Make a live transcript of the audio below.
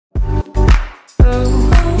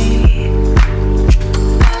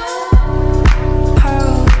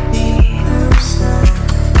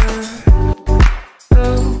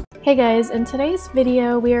Hey guys, in today's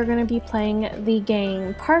video we are going to be playing the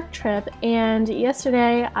game Park Trip, and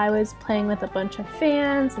yesterday I was playing with a bunch of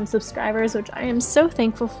fans and subscribers, which I am so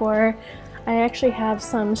thankful for. I actually have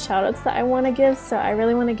some shoutouts that I want to give, so I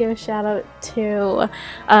really want to give a shout out to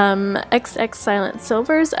XX Silent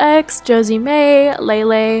Silvers X, Josie May,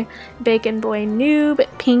 Lele, Bacon Boy Noob,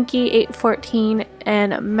 Pinky 814,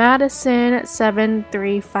 and Madison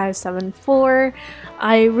 73574.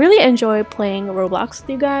 I really enjoy playing Roblox with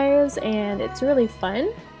you guys, and it's really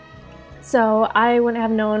fun. So I wouldn't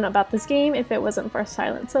have known about this game if it wasn't for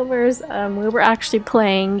Silent Silvers. We were actually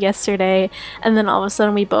playing yesterday, and then all of a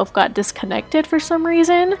sudden we both got disconnected for some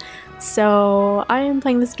reason. So I am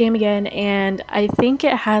playing this game again, and I think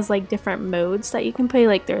it has like different modes that you can play.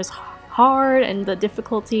 Like there's hard and the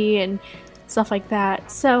difficulty and stuff like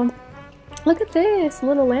that. So look at this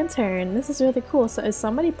little lantern. This is really cool. So is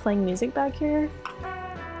somebody playing music back here?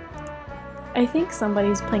 I think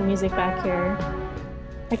somebody's playing music back here.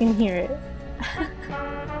 I can hear it.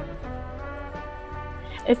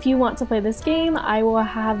 If you want to play this game, I will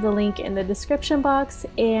have the link in the description box,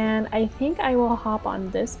 and I think I will hop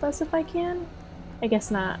on this bus if I can. I guess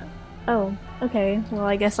not. Oh, okay. Well,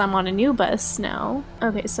 I guess I'm on a new bus now.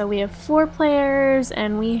 Okay, so we have 4 players,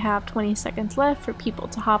 and we have 20 seconds left for people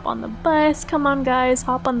to hop on the bus. Come on, guys,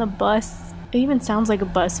 hop on the bus. It even sounds like a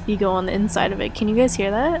bus if you go on the inside of it. Can you guys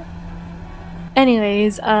hear that?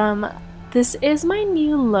 Anyways, this is my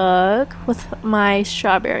new look with my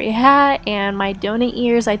strawberry hat and my donut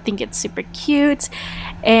ears. I think it's super cute.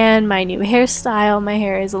 And my new hairstyle. My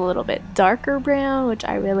hair is a little bit darker brown, which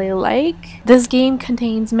I really like. This game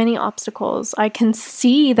contains many obstacles. I can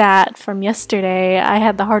see that from yesterday. I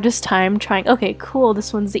had the hardest time trying. Okay, cool.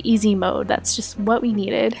 This one's the easy mode. That's just what we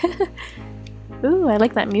needed. Ooh, I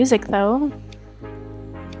like that music though.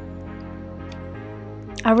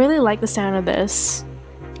 I really like the sound of this.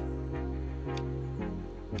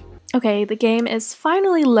 Okay, the game is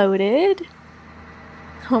finally loaded.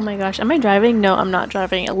 Oh my gosh, am I driving? No, I'm not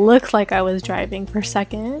driving. It looked like I was driving for a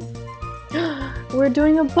second. We're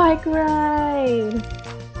doing a bike ride!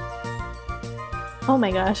 Oh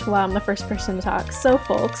my gosh, wow, I'm the first person to talk. So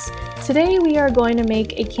folks, today we are going to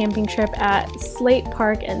make a camping trip at SLATE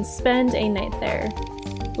Park and spend a night there.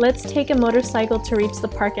 Let's take a motorcycle to reach the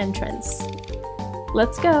park entrance.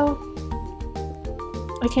 Let's go!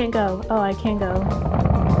 I can't go. Oh, I can go.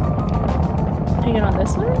 Can I get on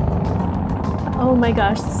this one? Oh my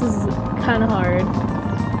gosh, this is kind of hard.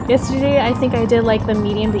 Yesterday I think I did like the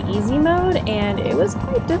medium to easy mode, and it was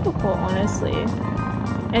quite difficult, honestly.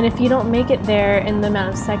 And if you don't make it there in the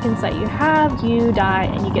amount of seconds that you have, you die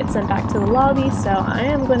and you get sent back to the lobby, so I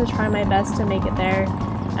am going to try my best to make it there.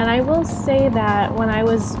 And I will say that when I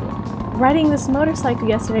was riding this motorcycle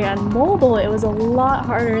yesterday on mobile, it was a lot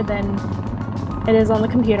harder than it is on the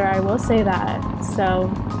computer, I will say that. So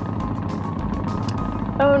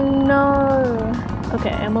oh no!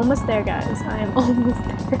 Okay, I'm almost there, guys. I am almost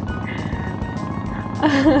there.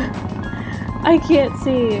 I can't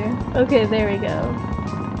see. Okay, there we go.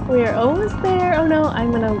 We are almost there. Oh no, I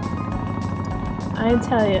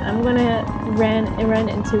tell you, I'm gonna run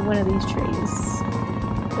into one of these trees.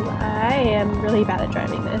 I am really bad at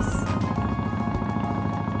driving this.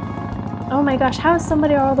 Oh my gosh, how is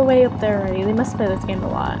somebody all the way up there already? They must play this game a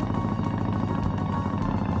lot.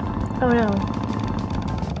 Oh no.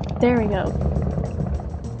 There we go.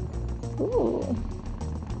 Ooh.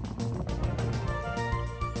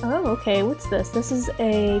 Oh, okay, what's this? This is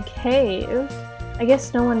a cave. I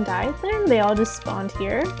guess no one died there? They all just spawned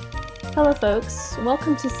here. Hello folks,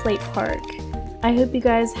 welcome to SLATE Park. I hope you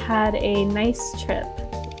guys had a nice trip.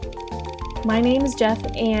 My name is Jeff,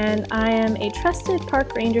 and I am a trusted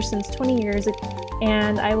park ranger since 20 years,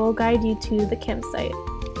 and I will guide you to the campsite.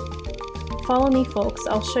 Follow me folks,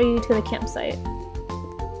 I'll show you to the campsite.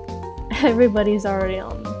 Everybody's already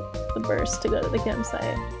on the burst to go to the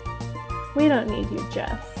campsite. We don't need you,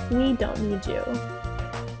 Jeff. We don't need you.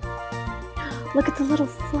 Look at the little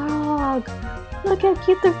frog! Look how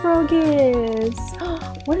cute the frog is!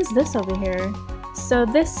 What is this over here? So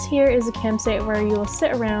this here is a campsite where you will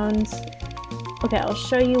sit around. Okay, I'll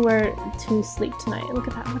show you where to sleep tonight. Look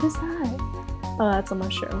at that. What is that? Oh, that's a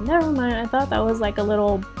mushroom. Never mind. I thought that was like a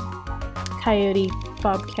little coyote,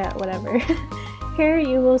 bobcat, whatever. Here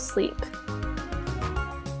you will sleep.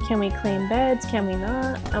 Can we claim beds? Can we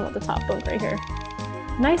not? I want the top bunk right here.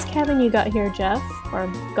 Nice cabin you got here, Jeff. Or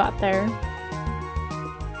got there.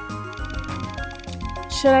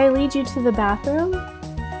 Should I lead you to the bathroom?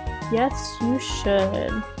 Yes, you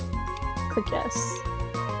should. Click yes.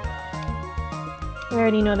 I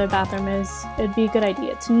already know where the bathroom is. It'd be a good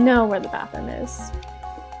idea to know where the bathroom is.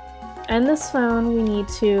 And this phone, we need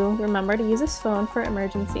to remember to use this phone for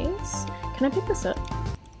emergencies. Can I pick this up?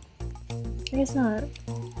 I guess not.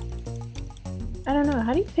 I don't know,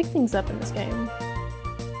 how do you pick things up in this game?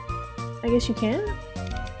 I guess you can?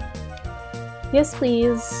 Yes,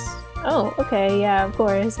 please. Oh, okay, yeah, of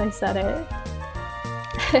course, I said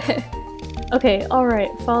it. Okay,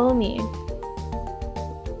 alright, follow me.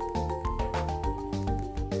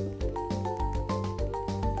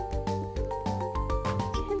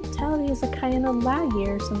 Can't tell, these are kind of laggy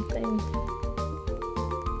or something.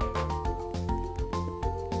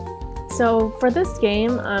 So for this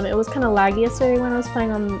game, it was kind of laggy yesterday when I was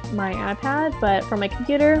playing on my iPad, but for my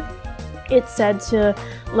computer, it said to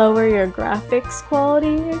lower your graphics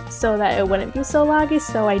quality so that it wouldn't be so laggy,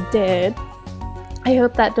 so I did. I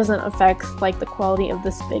hope that doesn't affect like the quality of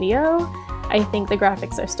this video. I think the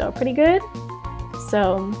graphics are still pretty good.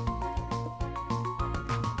 So,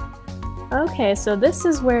 okay, so this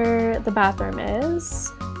is where the bathroom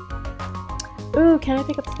is. Ooh, can I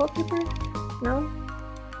pick up the toilet paper? No?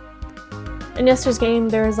 In yesterday's game,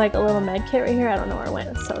 there was like a little med kit right here. I don't know where it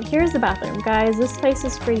went. So here's the bathroom, guys. This place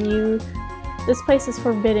is for you. This place is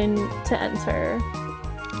forbidden to enter.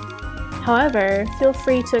 However, feel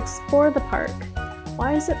free to explore the park.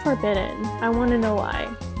 Why is it forbidden? I want to know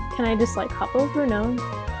why. Can I just like hop over? No?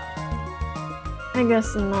 I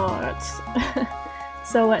guess not.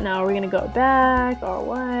 So what now? Are we gonna go back or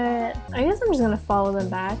what? I guess I'm just gonna follow them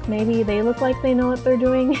back. Maybe they look like they know what they're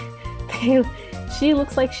doing. She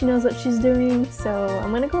looks like she knows what she's doing, so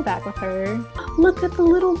I'm gonna go back with her. Oh, look at the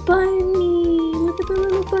little bunny! Look at the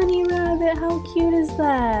little bunny rabbit! How cute is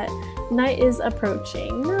that? Night is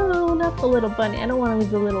approaching. No, not the little bunny. I don't want to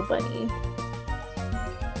leave the little bunny.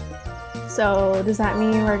 So does that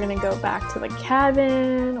mean we're gonna go back to the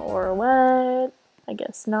cabin or what? I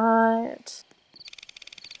guess not.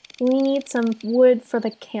 We need some wood for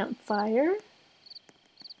the campfire.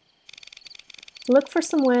 Look for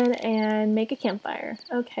some wood and make a campfire.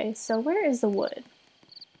 Okay, so where is the wood?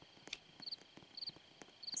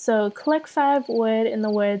 So collect 5 wood in the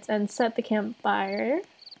woods and set the campfire.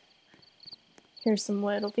 Here's some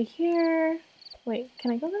wood over here. Wait,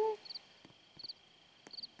 can I go there?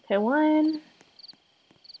 Okay, 1,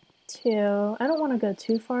 2. I don't want to go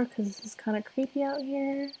too far because this is kind of creepy out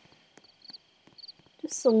here.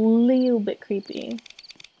 Just a little bit creepy.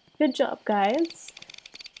 Good job, guys.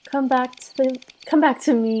 Come back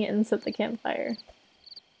to me and set the campfire.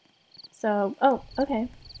 So, oh, okay.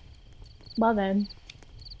 Well then.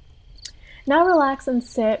 Now relax and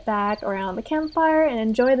sit back around the campfire and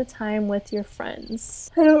enjoy the time with your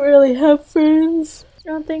friends. I don't really have friends.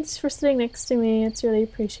 Oh, thanks for sitting next to me. It's really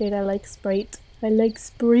appreciated. I like Sprite. I like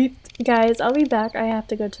Sprite. Guys, I'll be back. I have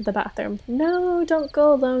to go to the bathroom. No, don't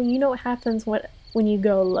go alone. You know what happens when you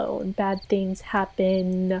go alone. Bad things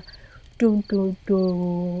happen.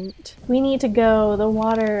 Don't. We need to go.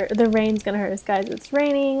 The rain's gonna hurt us, guys. It's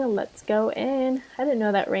raining. Let's go in. I didn't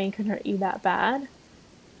know that rain could hurt you that bad.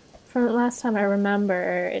 From the last time I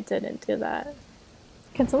remember, it didn't do that.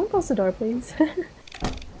 Can someone close the door, please?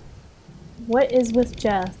 What is with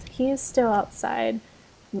Jeff? He is still outside.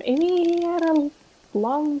 Maybe he had a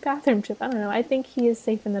long bathroom trip. I don't know. I think he is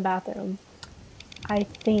safe in the bathroom. I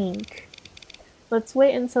think. Let's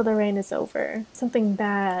wait until the rain is over. Something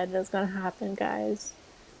bad is gonna happen, guys.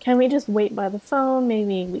 Can we just wait by the phone?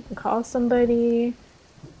 Maybe we can call somebody.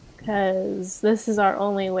 Because this is our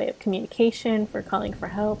only way of communication for calling for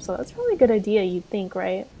help. So that's probably a good idea, you'd think,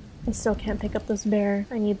 right? I still can't pick up this bear.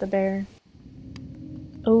 I need the bear.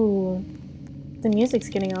 Oh, the music's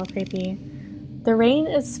getting all creepy. The rain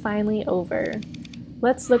is finally over.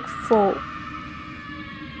 Let's look for...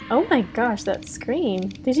 Oh my gosh, that scream.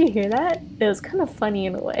 Did you hear that? It was kind of funny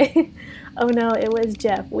in a way. Oh no, it was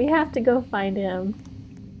Jeff. We have to go find him.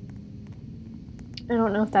 I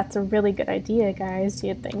don't know if that's a really good idea, guys. Do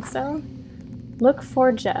you think so? Look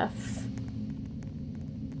for Jeff.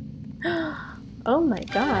 Oh my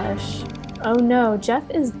gosh. Oh no, Jeff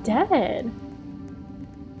is dead.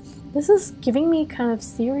 This is giving me kind of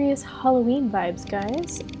serious Halloween vibes,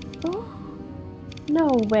 guys. Oh, no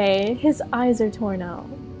way. His eyes are torn out.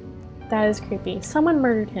 That is creepy. Someone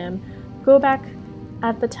murdered him. Go back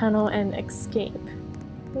at the tunnel and escape.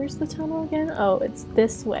 Where's the tunnel again? Oh, it's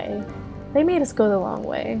this way. They made us go the long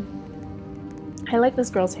way. I like this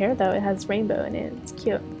girl's hair though. It has rainbow in it. It's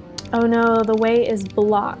cute. Oh no, the way is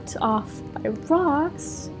blocked off by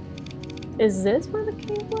rocks. Is this where the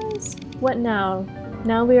cave was? What now?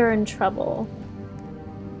 Now we are in trouble.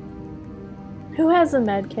 Who has a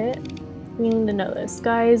med kit? We need to know this.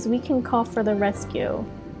 Guys, we can call for the rescue.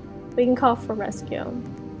 We can call for rescue.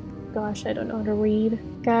 Gosh, I don't know how to read.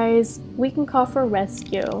 Guys, we can call for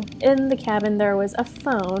rescue. In the cabin there was a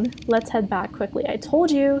phone. Let's head back quickly. I told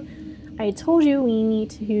you we need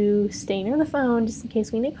to stay near the phone just in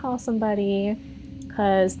case we need to call somebody,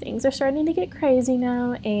 because things are starting to get crazy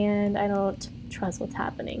now and I don't trust what's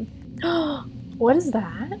happening. What is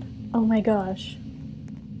that? Oh my gosh.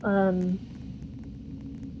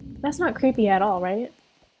 That's not creepy at all, right?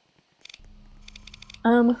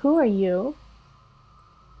 Who are you?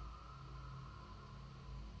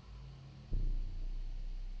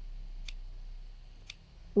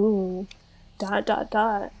 Ooh, ...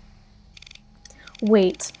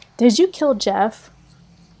 Wait, did you kill Jeff?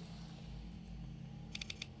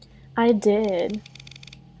 I did.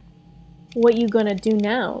 What you gonna do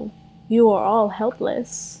now? You are all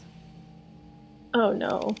helpless. Oh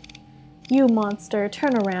no. You monster,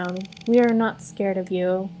 turn around. We are not scared of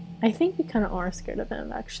you. I think we kind of are scared of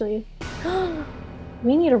him, actually.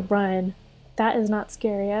 We need to run. That is not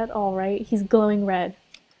scary at all, right? He's glowing red.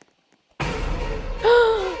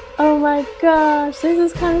 Oh my gosh, this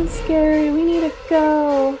is kind of scary. We need to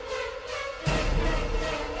go.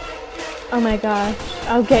 Oh my gosh,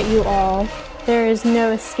 I'll get you all. There is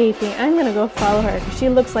no escaping. I'm gonna go follow her because she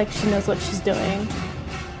looks like she knows what she's doing.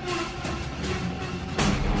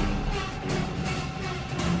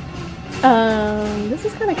 This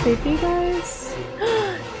is kind of creepy, guys.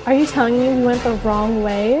 Are you telling me we went the wrong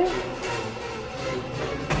way?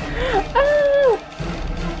 Ah!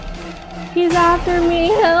 He's after me,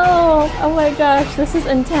 help! Oh my gosh, this is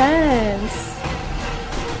intense.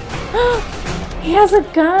 He has a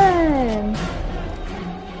gun!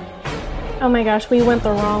 Oh my gosh, we went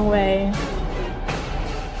the wrong way.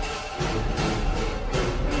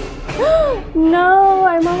 No,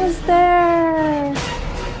 I'm almost there!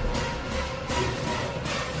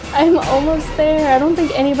 I'm almost there. I don't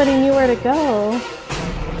think anybody knew where to go.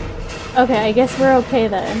 Okay, I guess we're okay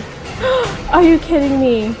then. Are you kidding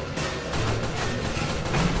me?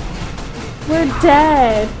 We're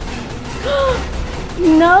dead.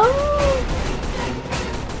 No!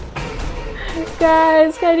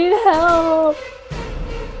 Guys, I need help.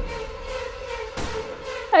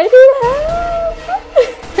 I need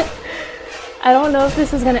help. I don't know if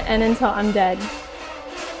this is gonna end until I'm dead.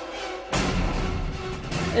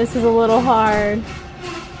 This is a little hard.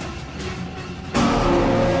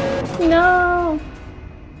 No!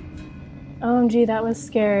 OMG, that was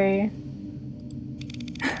scary.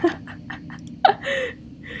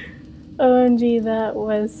 OMG, that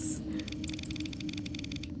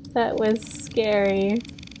was scary.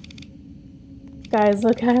 Guys,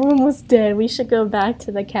 look, I'm almost dead. We should go back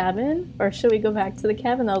to the cabin? Or should we go back to the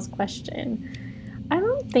cabin? That was a question. I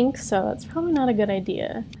don't think so. That's probably not a good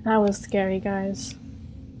idea. That was scary, guys.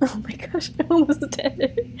 Oh my gosh, I'm almost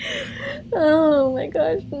dead. Oh my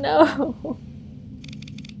gosh, no.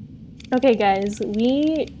 Okay guys,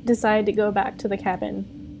 we decided to go back to the cabin.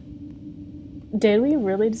 Did we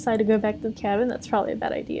really decide to go back to the cabin? That's probably a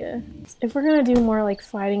bad idea. If we're gonna do more like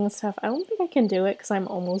fighting and stuff, I don't think I can do it because I'm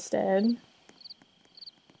almost dead.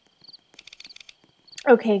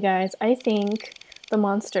 Okay guys, I think the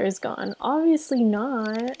monster is gone. Obviously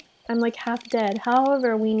not. I'm like half dead.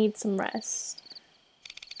 However, we need some rest.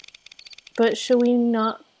 But should we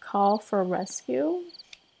not call for rescue?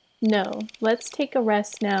 No, let's take a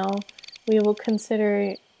rest now. We will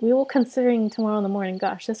considering tomorrow in the morning.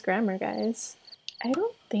 Gosh, this grammar, guys. I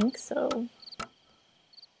don't think so.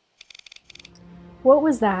 What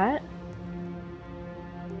was that?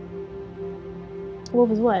 What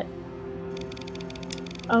was what?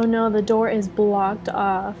 Oh no, the door is blocked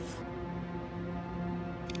off.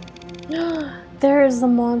 There is the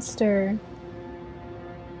monster.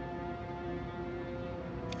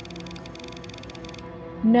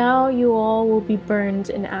 Now you all will be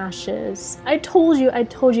burned in ashes. I told you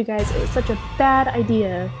guys, it was such a bad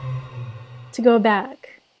idea to go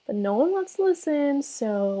back. But no one wants to listen,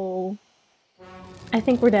 so I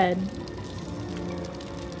think we're dead.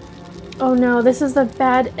 Oh no, this is the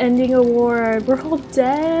bad ending award. We're all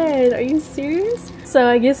dead. Are you serious? So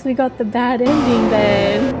I guess we got the bad ending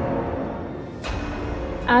then.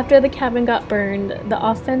 After the cabin got burned, the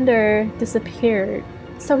offender disappeared.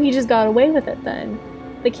 So he just got away with it then.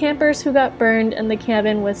 The campers who got burned and the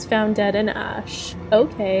cabin was found dead in ash.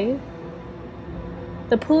 Okay.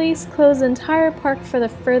 The police closed the entire park for the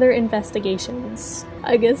further investigations.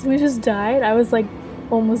 I guess we just died? I was like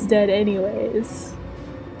almost dead anyways.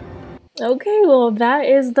 Okay, well that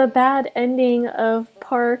is the bad ending of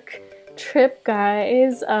Park Trip,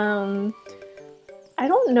 guys. I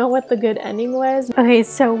don't know what the good ending was. Okay,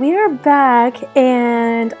 so we are back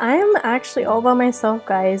and I'm actually all by myself,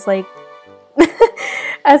 guys. Like,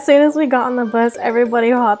 As soon as we got on the bus,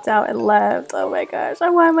 everybody hopped out and left. Oh my gosh,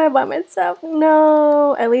 why am I by myself?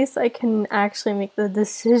 No, at least I can actually make the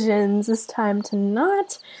decisions this time to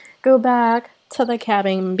not go back to the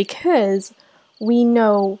cabin because we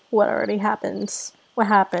know what already happens. What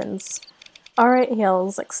happens. Alright,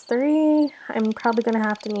 Hales X3. I'm probably gonna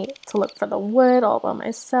have to need to look for the wood all by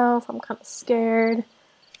myself. I'm kind of scared.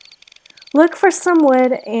 Look for some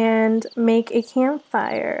wood and make a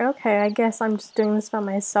campfire. Okay, I guess I'm just doing this by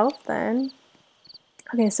myself then.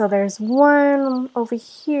 Okay, so there's one over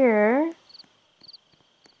here.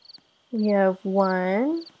 We have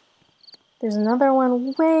one. There's another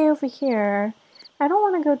one way over here. I don't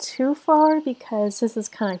want to go too far because this is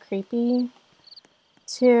kind of creepy.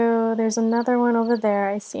 Two, there's another one over there.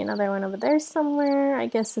 I see another one over there somewhere. I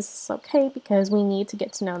guess this is okay because we need to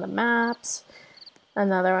get to know the maps.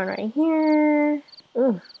 Another one right here.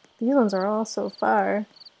 Ooh, these ones are all so far.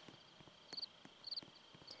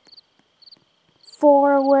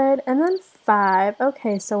 4 wood and then 5.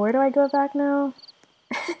 Okay, so where do I go back now?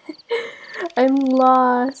 I'm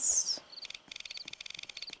lost.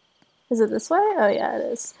 Is it this way? Oh yeah, it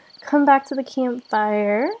is. Come back to the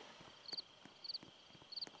campfire.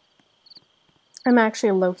 I'm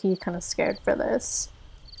actually low-key kind of scared for this.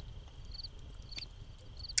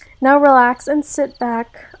 Now relax and sit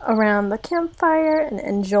back around the campfire and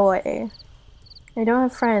enjoy. I don't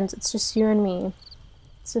have friends, it's just you and me.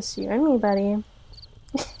 It's just you and me, buddy.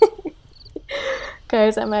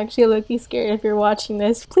 Guys, I'm actually low-key scared. If you're watching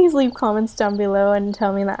this, please leave comments down below and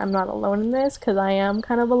tell me that I'm not alone in this, because I am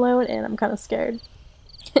kind of alone and I'm kind of scared.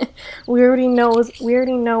 We already know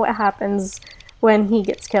what happens when he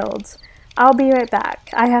gets killed. I'll be right back.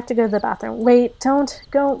 I have to go to the bathroom. Wait, don't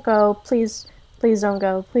go, please. Please don't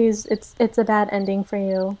go. Please, it's a bad ending for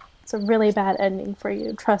you. It's a really bad ending for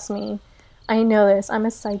you. Trust me. I know this. I'm a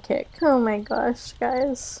sidekick. Oh my gosh,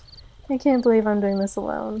 guys. I can't believe I'm doing this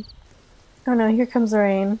alone. Oh no, here comes the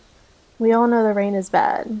rain. We all know the rain is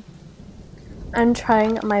bad. I'm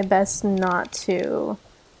trying my best not to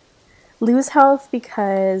lose health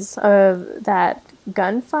because of that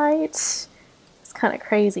gunfight. Kind of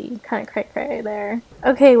crazy, kind of cray-cray there.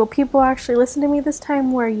 Okay, will people actually listen to me this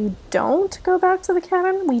time where you don't go back to the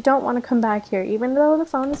cabin? We don't want to come back here. Even though the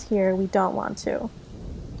phone is here, we don't want to.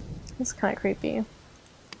 It's kind of creepy.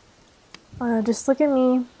 Just look at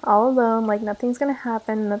me, all alone, like nothing's gonna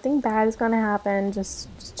happen, nothing bad is gonna happen,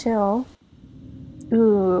 just chill.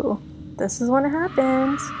 Ooh, this is when it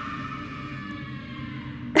happens.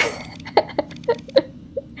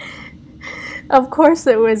 Of course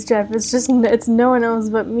it was Jeff, it's no one else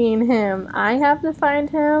but me and him. I have to find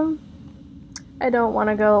him. I don't want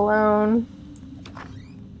to go alone.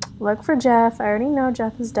 Look for Jeff. I already know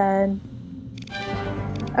Jeff is dead.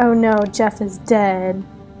 Oh no, Jeff is dead.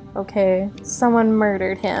 Okay, someone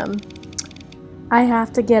murdered him. I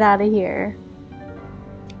have to get out of here.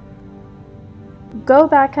 Go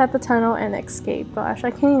back at the tunnel and escape. Gosh,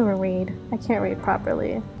 I can't even read. I can't read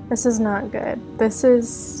properly. This is not good.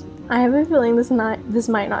 I have a feeling this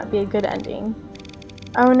might not be a good ending.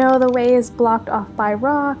 Oh no, the way is blocked off by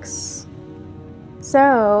rocks.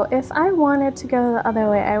 So, if I wanted to go the other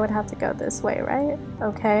way, I would have to go this way, right?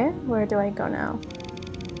 Okay, where do I go now?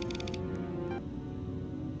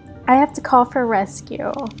 I have to call for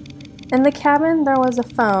rescue. In the cabin, there was a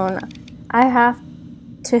phone. I have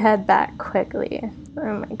to head back quickly.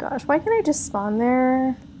 Oh my gosh, why can't I just spawn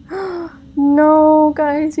there? No,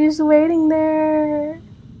 guys, he's waiting there.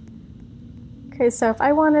 Okay, so if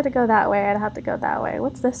I wanted to go that way, I'd have to go that way.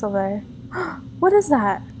 What's this over there? What is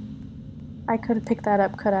that? I could have picked that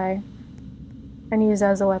up, could I? And use it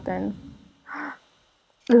as a weapon.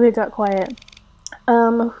 Ooh, it got quiet.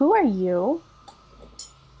 Who are you?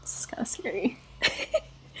 This is kind of scary.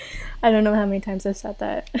 I don't know how many times I've said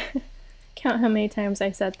that. Count how many times I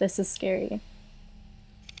said this is scary.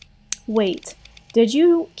 Wait, did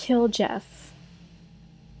you kill Jeff?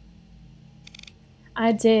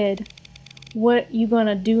 I did. What you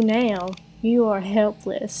gonna do now? You are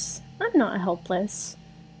helpless. I'm not helpless.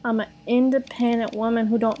 I'm an independent woman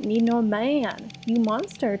who don't need no man. You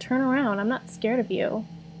monster, turn around. I'm not scared of you.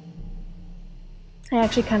 I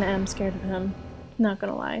actually kind of am scared of him. Not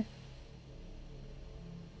gonna lie.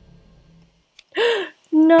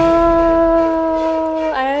 No!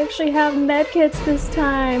 I actually have medkits this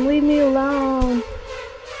time. Leave me alone.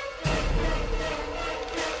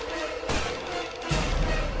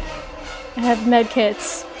 I have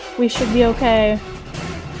medkits. We should be okay.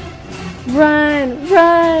 Run!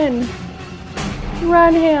 Run!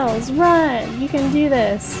 Run, Hales! Run! You can do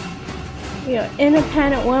this. You're an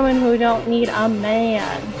independent woman who don't need a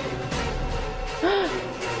man.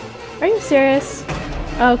 Are you serious?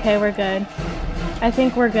 Okay, we're good. I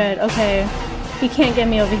think we're good. Okay. He can't get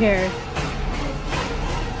me over here.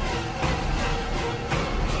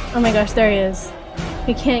 Oh my gosh, there he is.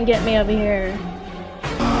 He can't get me over here.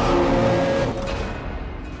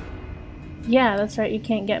 Yeah, that's right, you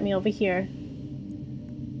can't get me over here.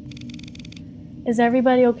 Is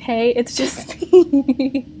everybody okay? It's just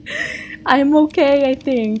me. I'm okay, I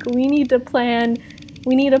think. We need a plan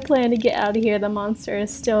to get out of here. The monster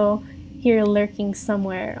is still here lurking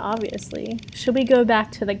somewhere, obviously. Should we go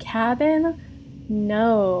back to the cabin?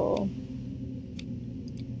 No.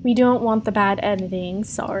 We don't want the bad ending,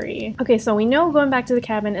 sorry. Okay, so we know going back to the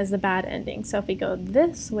cabin is the bad ending. So if we go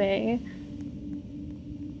this way,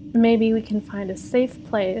 maybe we can find a safe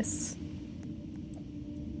place.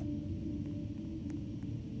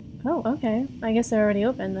 Oh, okay. I guess they're already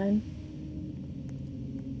open then.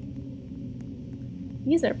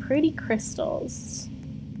 These are pretty crystals.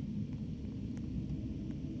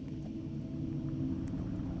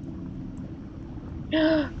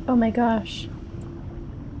 Oh my gosh.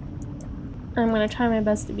 I'm gonna try my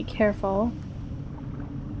best to be careful.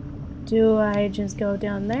 Do I just go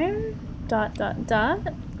down there? Dot dot dot.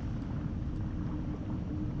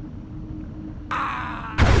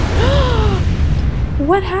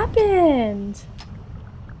 What happened?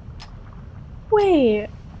 Wait,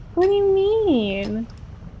 what do you mean?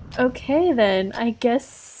 Okay then, I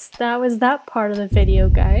guess that was that part of the video,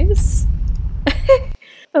 guys.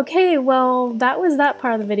 Okay, well, that was that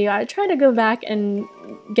part of the video. I tried to go back and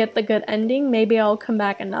get the good ending. Maybe I'll come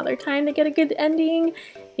back another time to get a good ending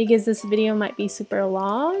because this video might be super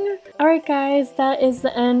long. Alright guys, that is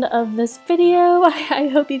the end of this video. I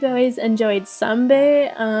hope you guys enjoyed some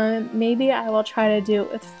bit. Maybe I will try to do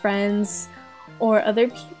it with friends or other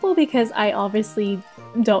people because I obviously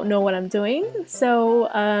don't know what I'm doing. So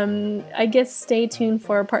I guess stay tuned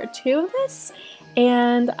for part 2 of this.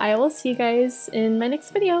 And I will see you guys in my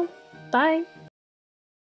next video. Bye!